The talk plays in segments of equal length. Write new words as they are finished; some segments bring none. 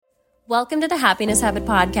Welcome to the Happiness Habit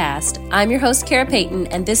Podcast. I'm your host, Kara Payton,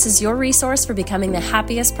 and this is your resource for becoming the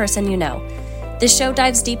happiest person you know. This show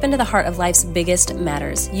dives deep into the heart of life's biggest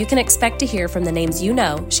matters. You can expect to hear from the names you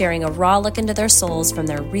know, sharing a raw look into their souls from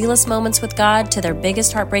their realest moments with God to their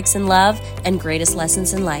biggest heartbreaks in love and greatest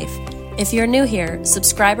lessons in life. If you're new here,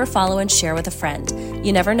 subscribe or follow and share with a friend.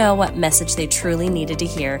 You never know what message they truly needed to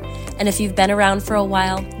hear. And if you've been around for a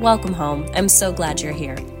while, welcome home. I'm so glad you're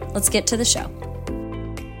here. Let's get to the show.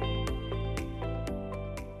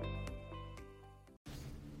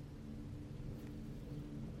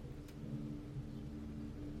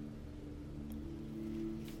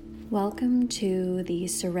 Welcome to the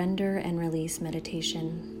Surrender and Release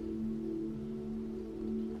Meditation.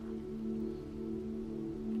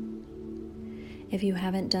 If you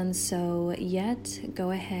haven't done so yet,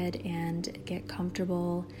 go ahead and get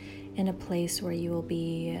comfortable in a place where you will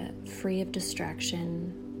be free of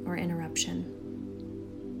distraction or interruption.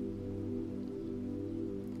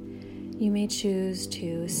 You may choose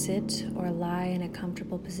to sit or lie in a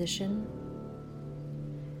comfortable position.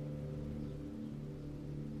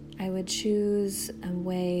 I would choose a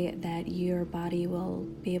way that your body will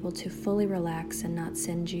be able to fully relax and not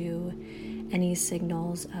send you any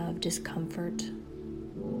signals of discomfort.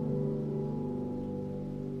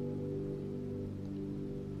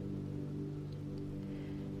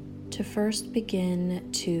 To first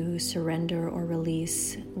begin to surrender or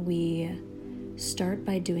release, we start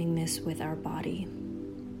by doing this with our body.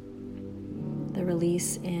 The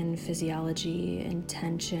release in physiology and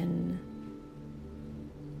tension.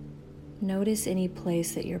 Notice any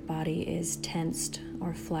place that your body is tensed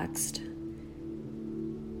or flexed,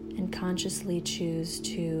 and consciously choose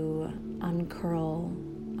to uncurl,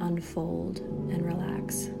 unfold, and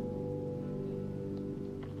relax.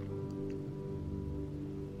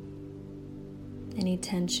 Any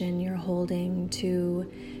tension you're holding to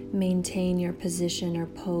maintain your position or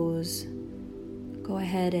pose, go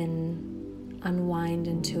ahead and unwind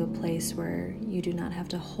into a place where you do not have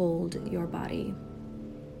to hold your body.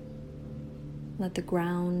 Let the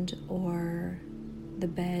ground or the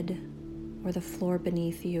bed or the floor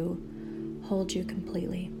beneath you hold you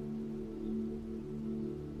completely.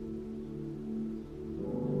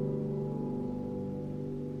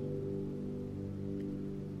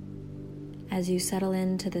 As you settle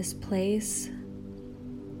into this place,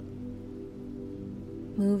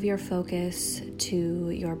 move your focus to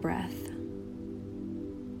your breath.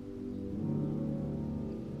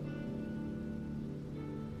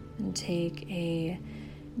 And take a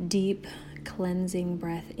deep cleansing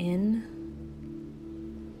breath in,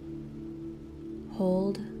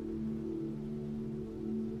 hold,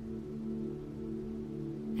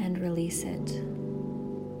 and release it.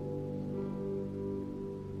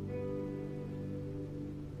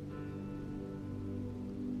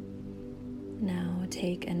 Now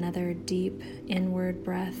take another deep inward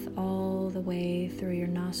breath all the way through your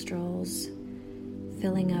nostrils,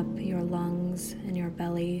 filling up your lungs and your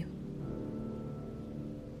belly.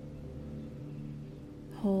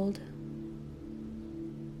 Hold.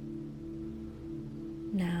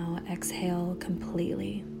 Now exhale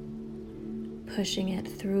completely, pushing it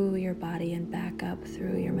through your body and back up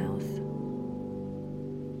through your mouth.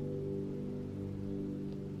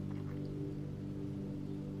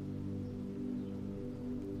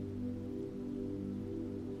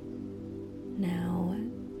 Now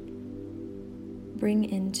bring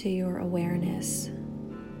into your awareness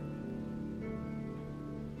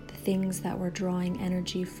the things that were drawing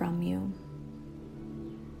energy from you.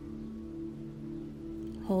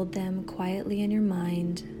 Hold them quietly in your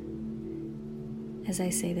mind as I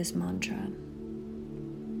say this mantra.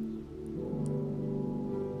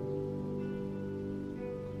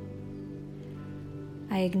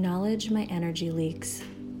 I acknowledge my energy leaks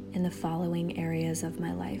in the following areas of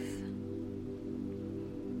my life.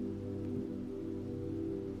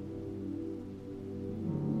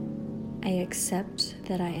 I accept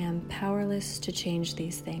that I am powerless to change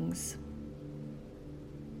these things.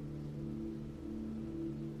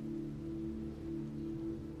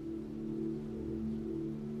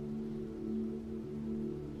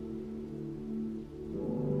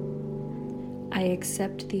 I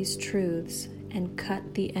accept these truths and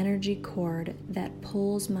cut the energy cord that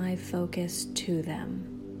pulls my focus to them.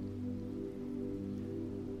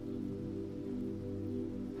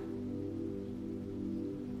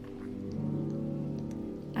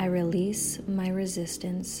 I release my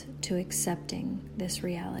resistance to accepting this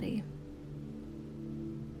reality.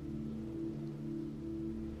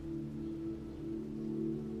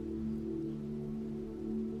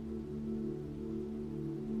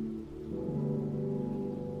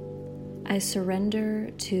 I surrender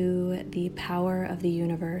to the power of the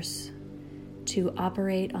universe to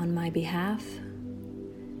operate on my behalf,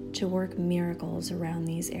 to work miracles around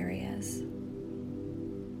these areas.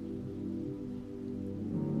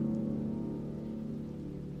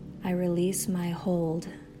 I release my hold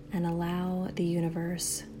and allow the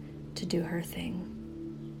universe to do her thing.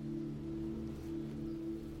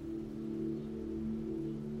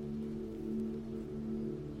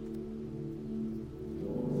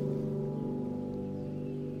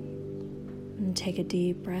 And take a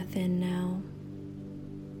deep breath in now.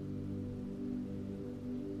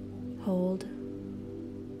 Hold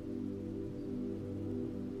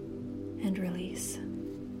and release.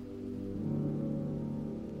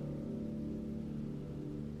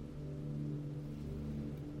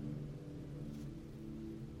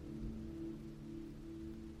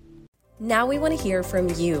 Now we want to hear from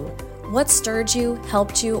you. What stirred you,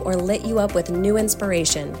 helped you, or lit you up with new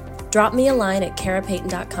inspiration? Drop me a line at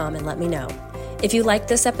carapayton.com and let me know. If you liked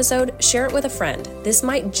this episode, share it with a friend. This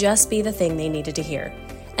might just be the thing they needed to hear.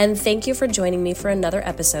 And thank you for joining me for another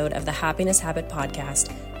episode of the Happiness Habit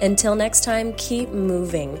Podcast. Until next time, keep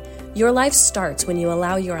moving. Your life starts when you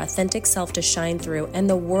allow your authentic self to shine through, and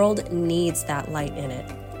the world needs that light in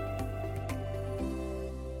it.